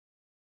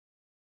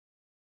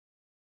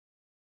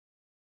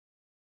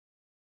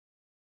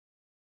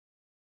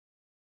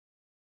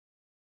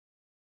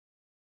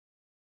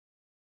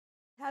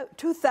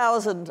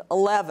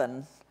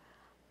2011,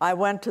 I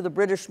went to the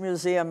British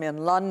Museum in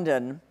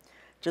London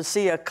to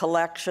see a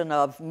collection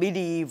of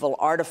medieval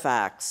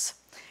artifacts.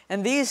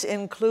 And these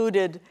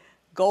included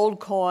gold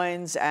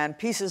coins and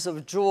pieces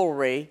of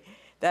jewelry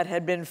that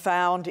had been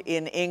found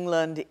in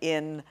England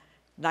in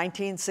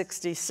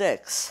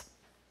 1966.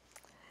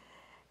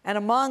 And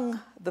among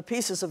the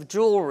pieces of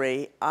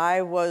jewelry,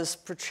 I was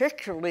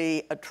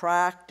particularly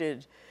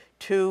attracted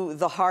to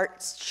the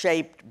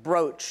heart-shaped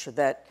brooch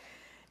that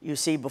you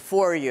see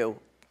before you.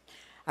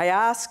 I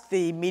asked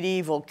the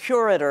medieval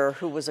curator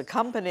who was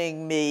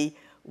accompanying me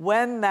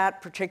when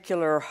that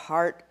particular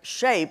heart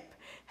shape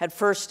had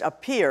first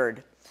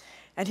appeared.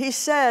 And he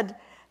said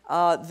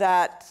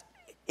that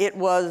it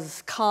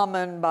was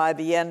common by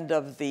the end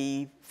of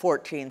the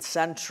 14th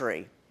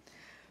century.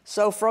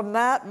 So from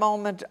that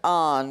moment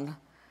on,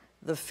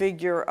 the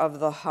figure of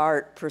the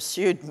heart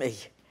pursued me.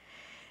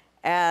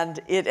 And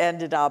it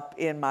ended up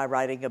in my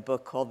writing a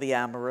book called The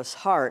Amorous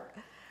Heart.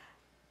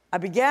 I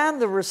began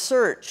the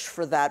research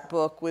for that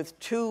book with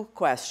two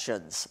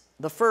questions.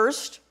 The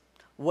first,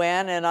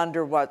 when and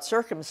under what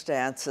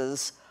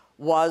circumstances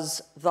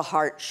was the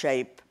heart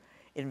shape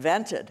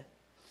invented?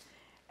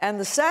 And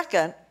the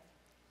second,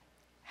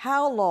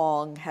 how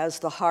long has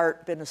the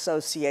heart been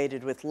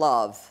associated with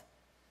love?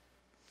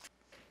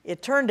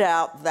 It turned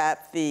out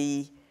that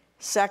the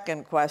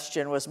second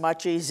question was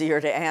much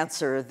easier to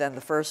answer than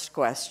the first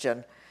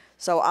question.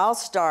 So I'll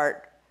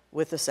start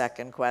with the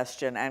second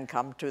question and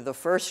come to the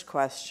first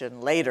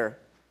question later.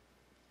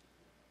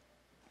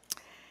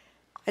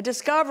 I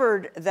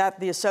discovered that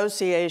the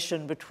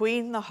association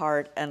between the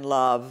heart and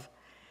love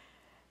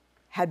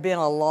had been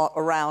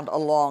around a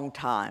long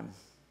time.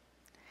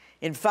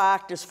 In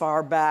fact, as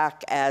far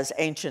back as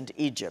ancient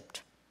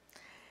Egypt.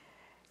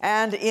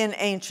 And in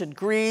ancient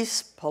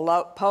Greece,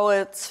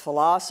 poets,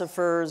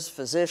 philosophers,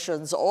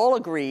 physicians all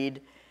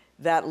agreed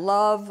that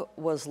love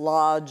was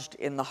lodged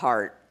in the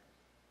heart.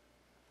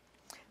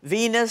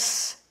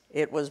 Venus,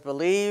 it was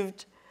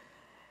believed,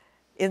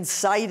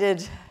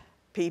 incited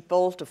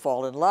people to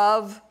fall in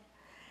love,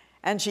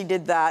 and she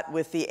did that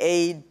with the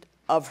aid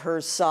of her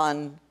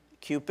son,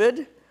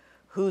 Cupid,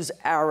 whose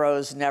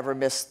arrows never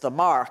missed the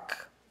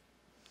mark.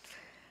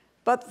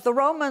 But the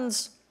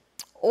Romans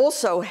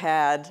also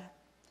had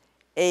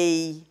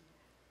a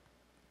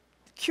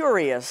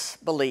curious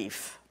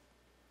belief,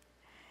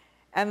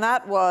 and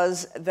that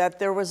was that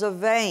there was a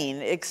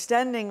vein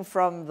extending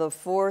from the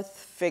fourth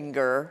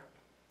finger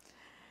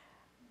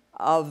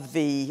of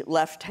the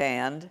left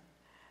hand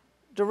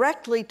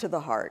directly to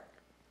the heart.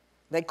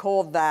 They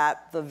called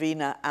that the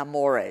vena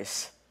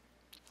amoris.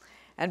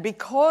 And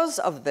because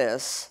of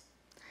this,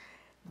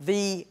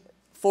 the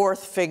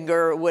fourth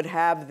finger would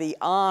have the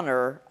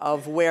honor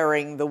of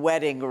wearing the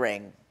wedding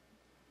ring.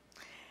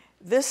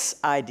 This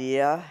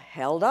idea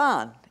held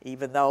on,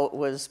 even though it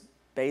was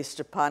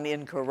based upon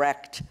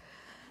incorrect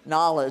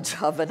knowledge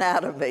of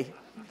anatomy.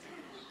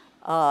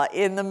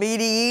 In the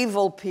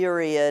medieval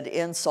period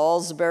in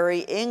Salisbury,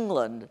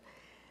 England,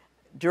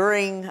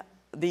 during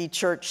the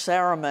church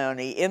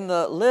ceremony, in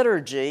the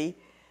liturgy,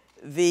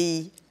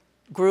 the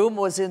groom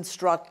was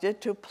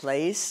instructed to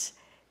place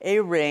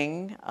a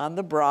ring on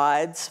the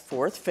bride's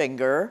fourth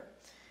finger,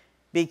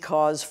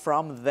 because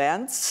from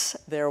thence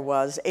there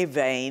was a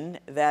vein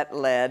that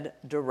led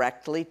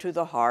directly to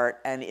the heart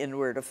and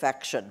inward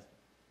affection.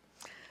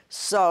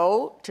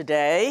 So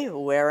today,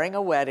 wearing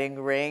a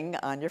wedding ring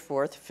on your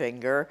fourth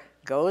finger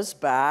goes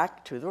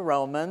back to the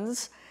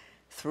Romans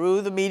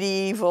through the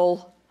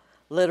medieval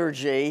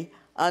liturgy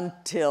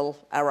until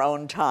our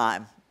own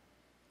time.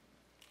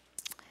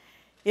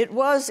 It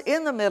was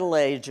in the Middle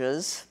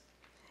Ages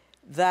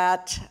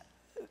that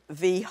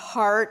the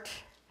heart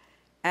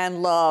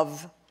and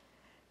love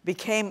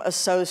became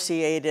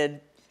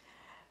associated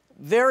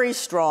very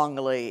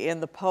strongly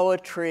in the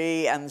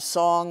poetry and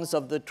songs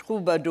of the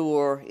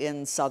troubadour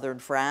in southern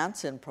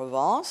France, in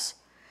Provence,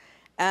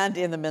 and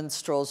in the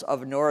minstrels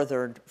of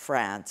northern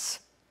France.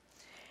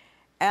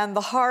 And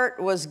the heart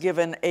was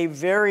given a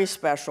very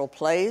special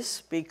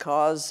place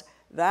because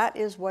that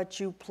is what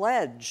you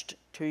pledged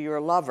to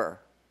your lover.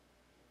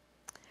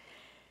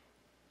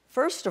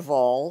 First of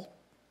all,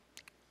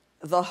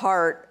 the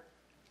heart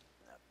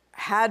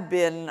had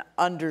been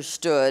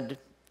understood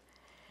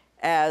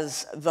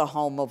as the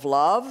home of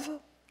love.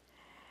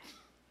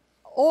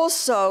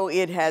 Also,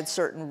 it had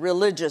certain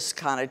religious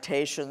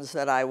connotations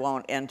that I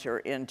won't enter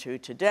into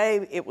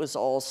today. It was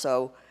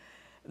also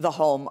the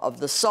home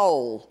of the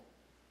soul.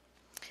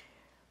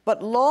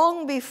 But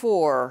long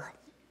before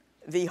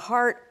the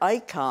heart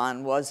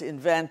icon was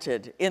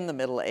invented in the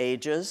Middle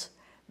Ages,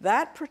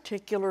 that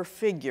particular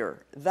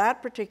figure,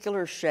 that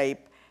particular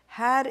shape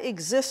had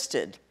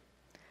existed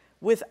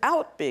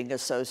without being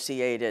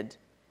associated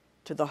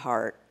to the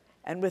heart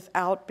and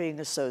without being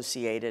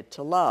associated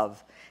to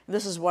love.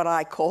 This is what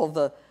I call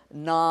the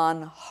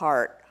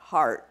non-heart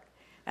heart.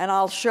 And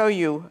I'll show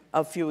you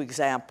a few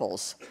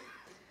examples.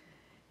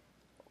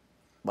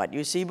 What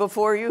you see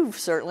before you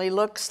certainly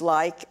looks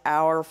like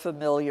our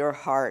familiar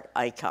heart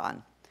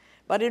icon.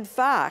 But in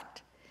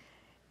fact,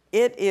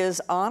 It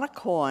is on a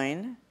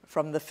coin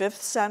from the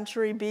 5th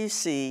century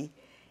BC,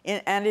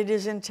 and it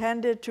is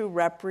intended to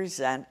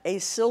represent a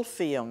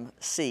silphium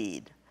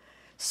seed.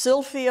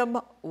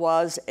 Silphium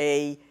was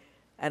an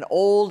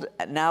old,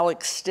 now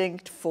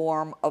extinct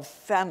form of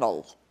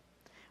fennel.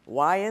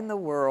 Why in the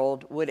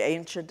world would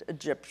ancient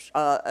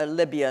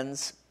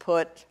Libyans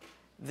put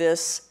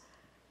this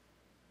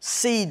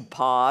seed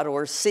pod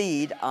or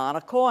seed on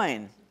a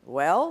coin?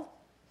 Well,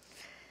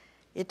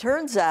 it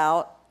turns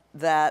out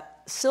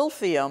that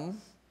silphium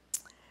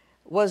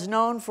was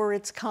known for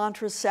its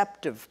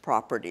contraceptive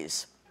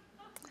properties.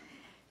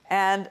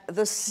 And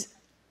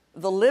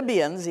the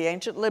Libyans, the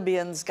ancient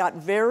Libyans, got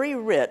very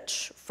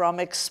rich from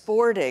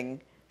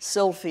exporting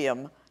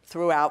silphium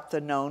throughout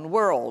the known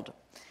world.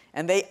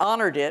 And they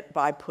honored it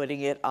by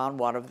putting it on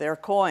one of their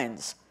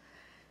coins.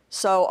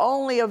 So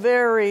only a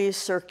very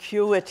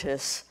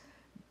circuitous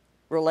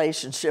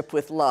relationship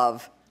with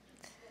love.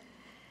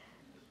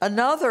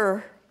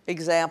 Another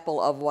example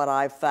of what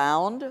I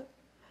found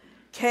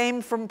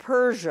came from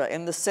Persia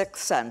in the 6th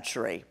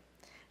century.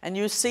 And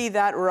you see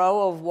that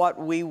row of what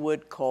we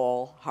would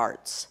call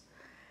hearts.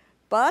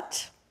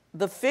 But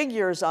the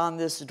figures on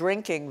this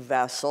drinking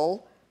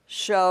vessel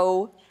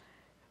show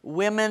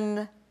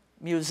women,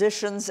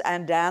 musicians,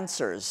 and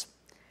dancers.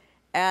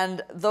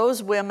 And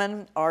those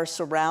women are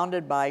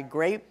surrounded by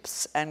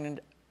grapes and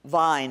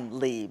vine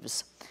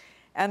leaves.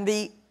 And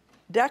the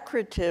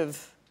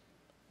decorative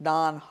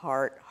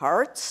non-heart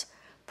hearts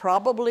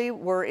probably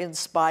were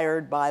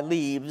inspired by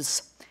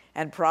leaves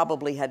and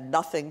probably had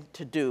nothing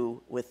to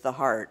do with the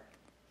heart.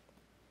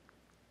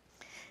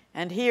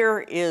 And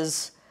here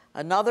is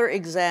another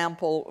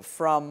example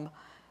from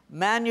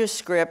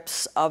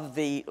manuscripts of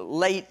the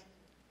late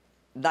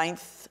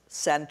 9th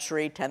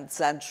century, 10th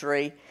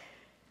century,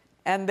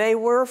 and they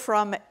were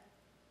from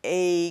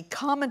a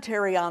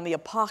commentary on the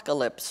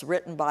Apocalypse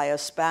written by a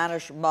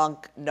Spanish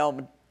monk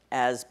known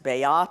as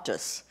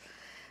Beatus.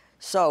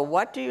 So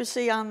what do you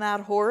see on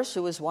that horse,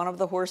 who is one of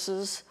the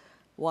horses,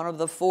 one of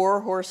the 4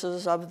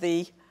 horses of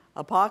the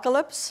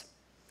Apocalypse?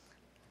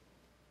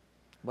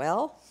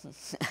 Well,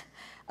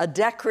 a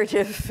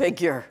decorative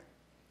figure.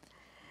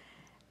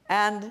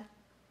 And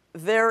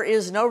there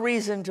is no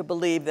reason to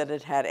believe that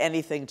it had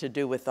anything to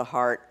do with the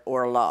heart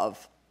or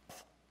love.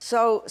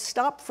 So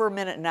stop for a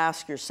minute and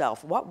ask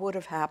yourself, what would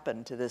have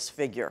happened to this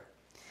figure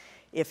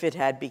if it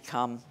had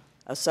become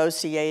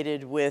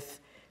associated with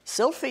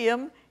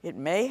silphium? It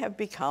may have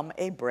become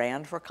a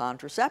brand for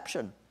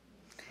contraception.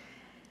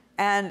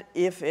 And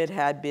if it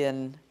had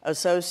been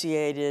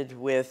associated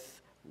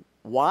with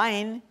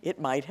wine, it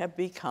might have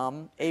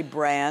become a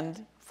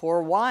brand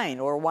for wine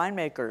or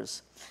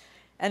winemakers.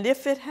 And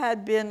if it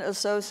had been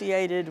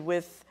associated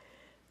with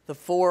the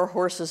 4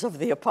 horses of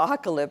the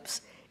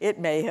Apocalypse, it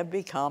may have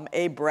become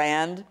a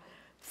brand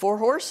for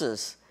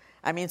horses.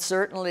 I mean,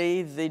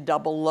 certainly the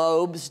double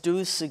lobes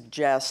do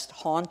suggest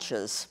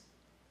haunches,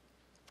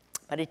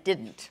 but it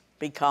didn't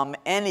become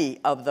any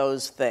of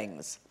those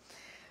things.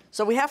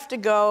 So we have to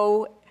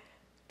go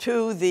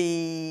to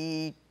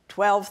the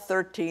 12th,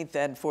 13th,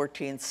 and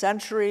 14th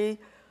century,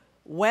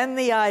 when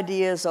the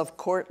ideas of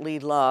courtly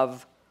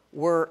love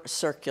were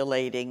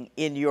circulating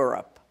in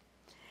Europe.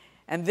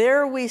 And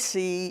there we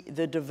see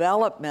the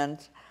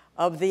development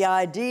of the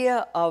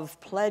idea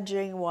of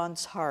pledging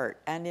one's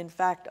heart, and in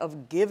fact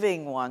of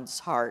giving one's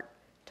heart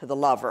to the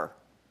lover.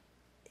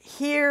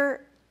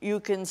 Here you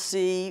can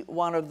see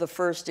one of the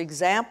first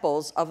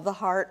examples of the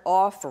heart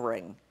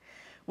offering,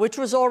 which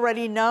was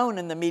already known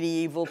in the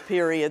medieval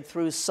period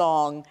through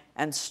song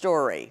and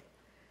story.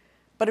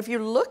 But if you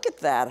look at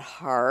that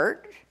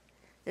heart,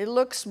 it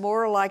looks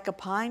more like a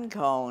pine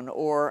cone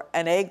or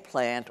an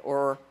eggplant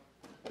or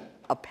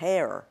a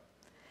pear.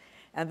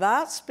 And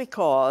that's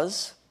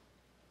because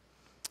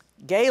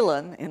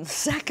Galen in the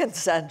 2nd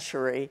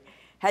century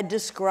had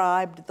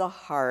described the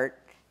heart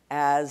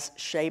as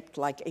shaped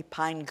like a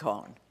pine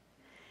cone.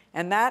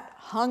 And that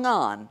hung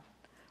on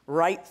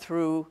right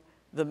through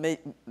the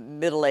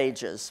Middle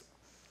Ages.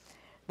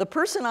 The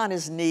person on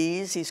his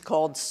knees, he's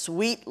called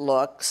Sweet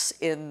Looks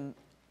in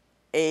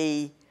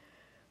a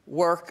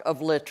work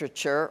of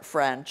literature,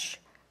 French,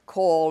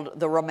 called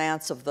The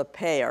Romance of the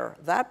Pear.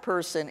 That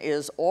person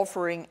is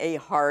offering a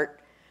heart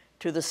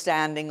to the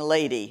standing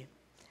lady.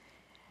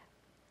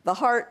 The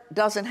heart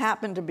doesn't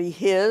happen to be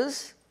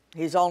his.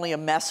 He's only a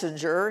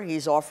messenger.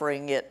 He's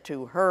offering it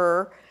to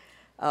her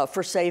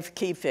for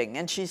safekeeping,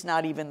 and she's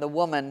not even the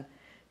woman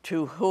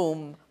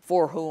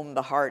for whom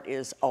the heart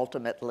is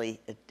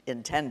ultimately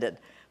intended.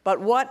 But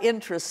what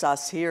interests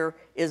us here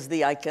is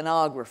the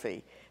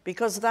iconography,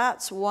 because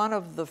that's one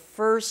of the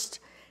first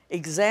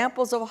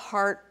examples of a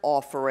heart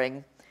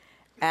offering,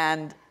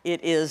 and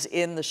it is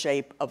in the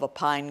shape of a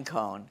pine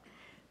cone.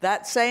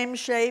 That same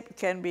shape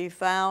can be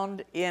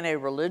found in a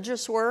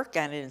religious work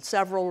and in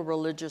several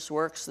religious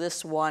works.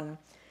 This one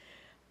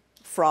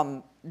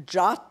from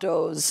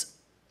Giotto's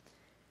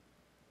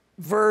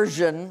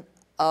version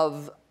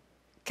of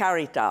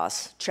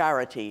caritas,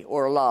 charity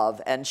or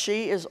love, and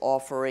she is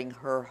offering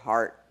her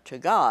heart to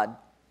God.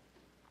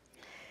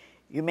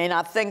 You may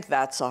not think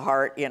that's a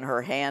heart in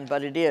her hand,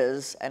 but it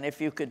is. And if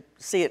you could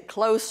see it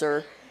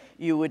closer,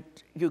 you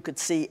could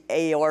see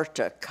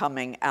aorta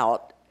coming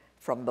out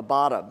from the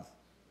bottom.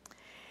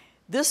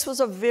 This was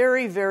a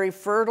very, very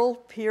fertile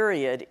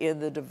period in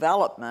the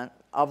development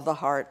of the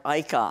heart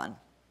icon.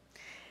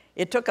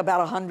 It took about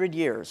 100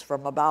 years,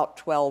 from about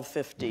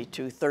 1250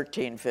 to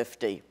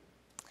 1350.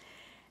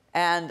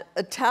 And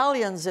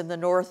Italians in the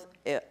north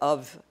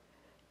of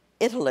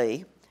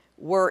Italy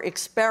were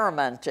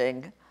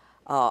experimenting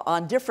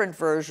on different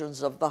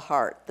versions of the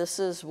heart. This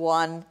is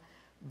one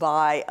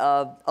by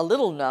a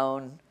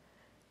little-known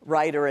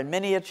writer and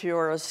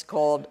miniaturist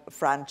called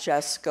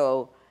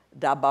Francesco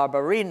da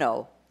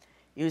Barberino.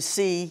 You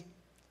see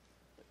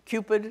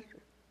Cupid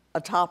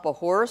atop a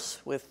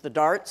horse with the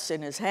darts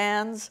in his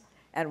hands,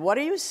 and what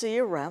do you see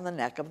around the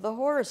neck of the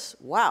horse?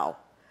 Wow,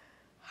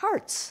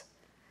 hearts.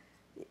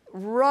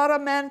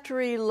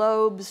 Rudimentary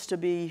lobes, to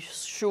be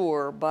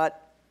sure,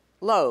 but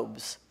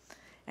lobes.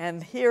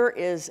 And here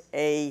is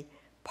a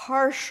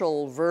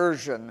partial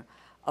version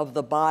of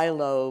the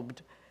bilobed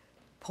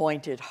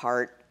pointed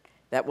heart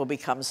that will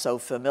become so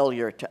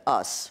familiar to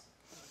us.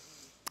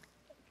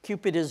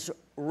 Cupid is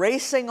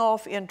racing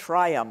off in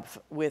triumph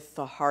with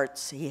the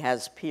hearts he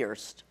has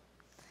pierced.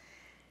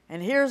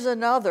 And here's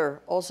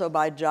another, also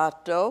by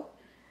Giotto,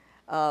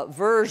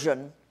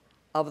 version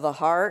of the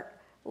heart,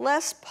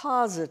 less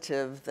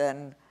positive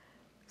than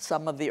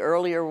some of the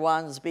earlier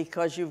ones,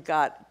 because you've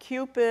got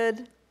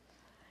Cupid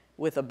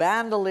with a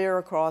bandolier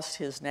across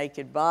his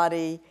naked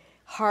body,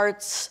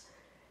 hearts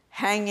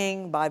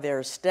hanging by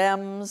their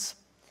stems,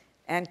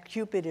 and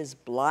Cupid is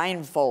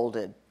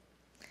blindfolded.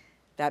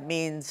 That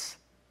means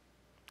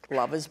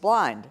love is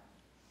blind,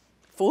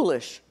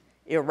 foolish,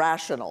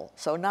 irrational.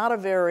 So not a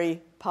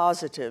very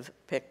positive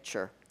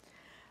picture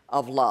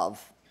of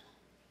love.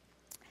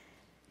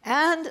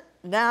 And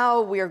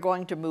now we are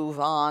going to move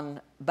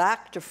on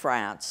back to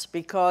France,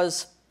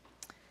 because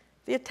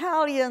the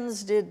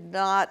Italians did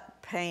not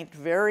paint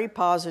very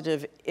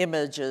positive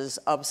images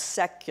of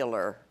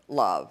secular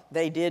love.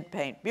 They did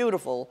paint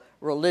beautiful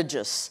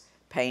religious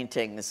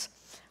paintings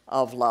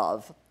of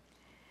love.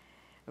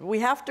 We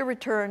have to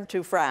return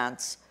to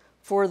France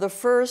for the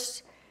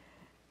first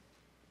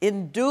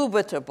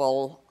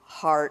indubitable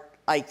heart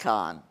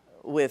icon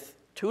with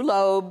two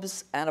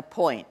lobes and a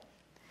point.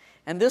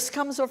 And this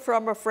comes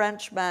from a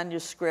French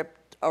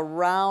manuscript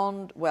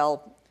around,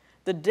 well,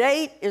 the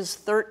date is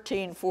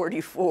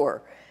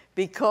 1344,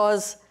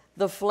 because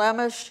the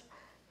Flemish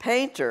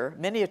painter,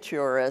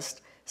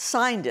 miniaturist,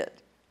 signed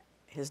it.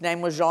 His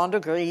name was Jean de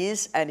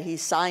Grise, and he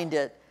signed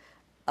it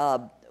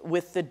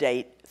with the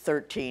date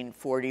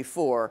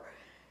 1344.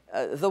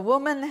 The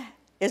woman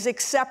is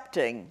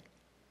accepting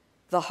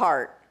the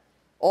heart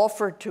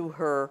offered to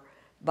her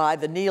by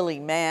the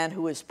kneeling man,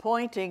 who is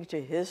pointing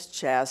to his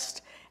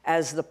chest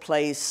as the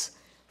place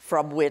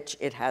from which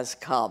it has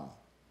come.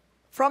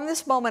 From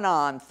this moment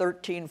on,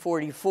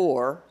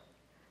 1344,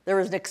 there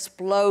is an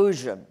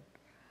explosion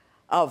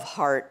of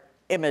heart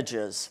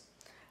images,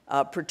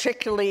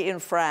 particularly in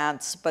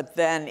France, but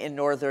then in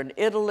northern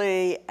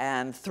Italy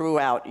and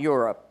throughout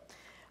Europe.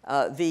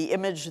 The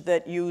image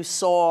that you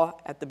saw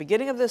at the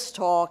beginning of this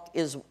talk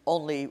is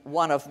only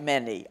one of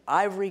many.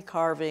 Ivory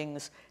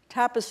carvings,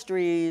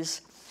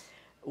 tapestries,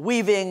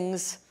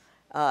 weavings,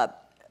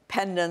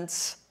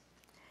 pendants,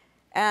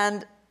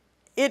 and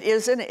it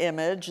is an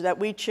image that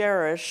we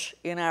cherish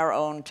in our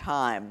own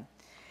time.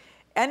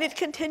 And it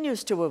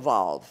continues to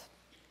evolve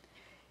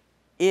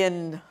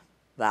in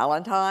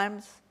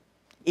Valentine's,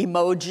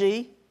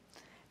 emoji,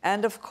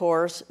 and of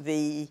course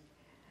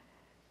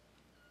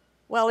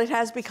well, it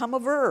has become a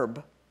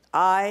verb.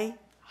 I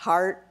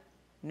heart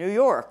New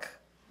York.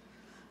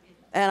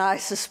 And I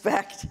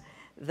suspect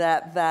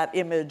that that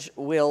image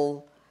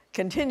will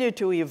continue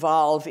to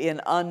evolve in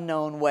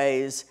unknown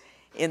ways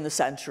in the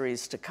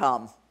centuries to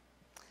come.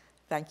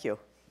 Thank you.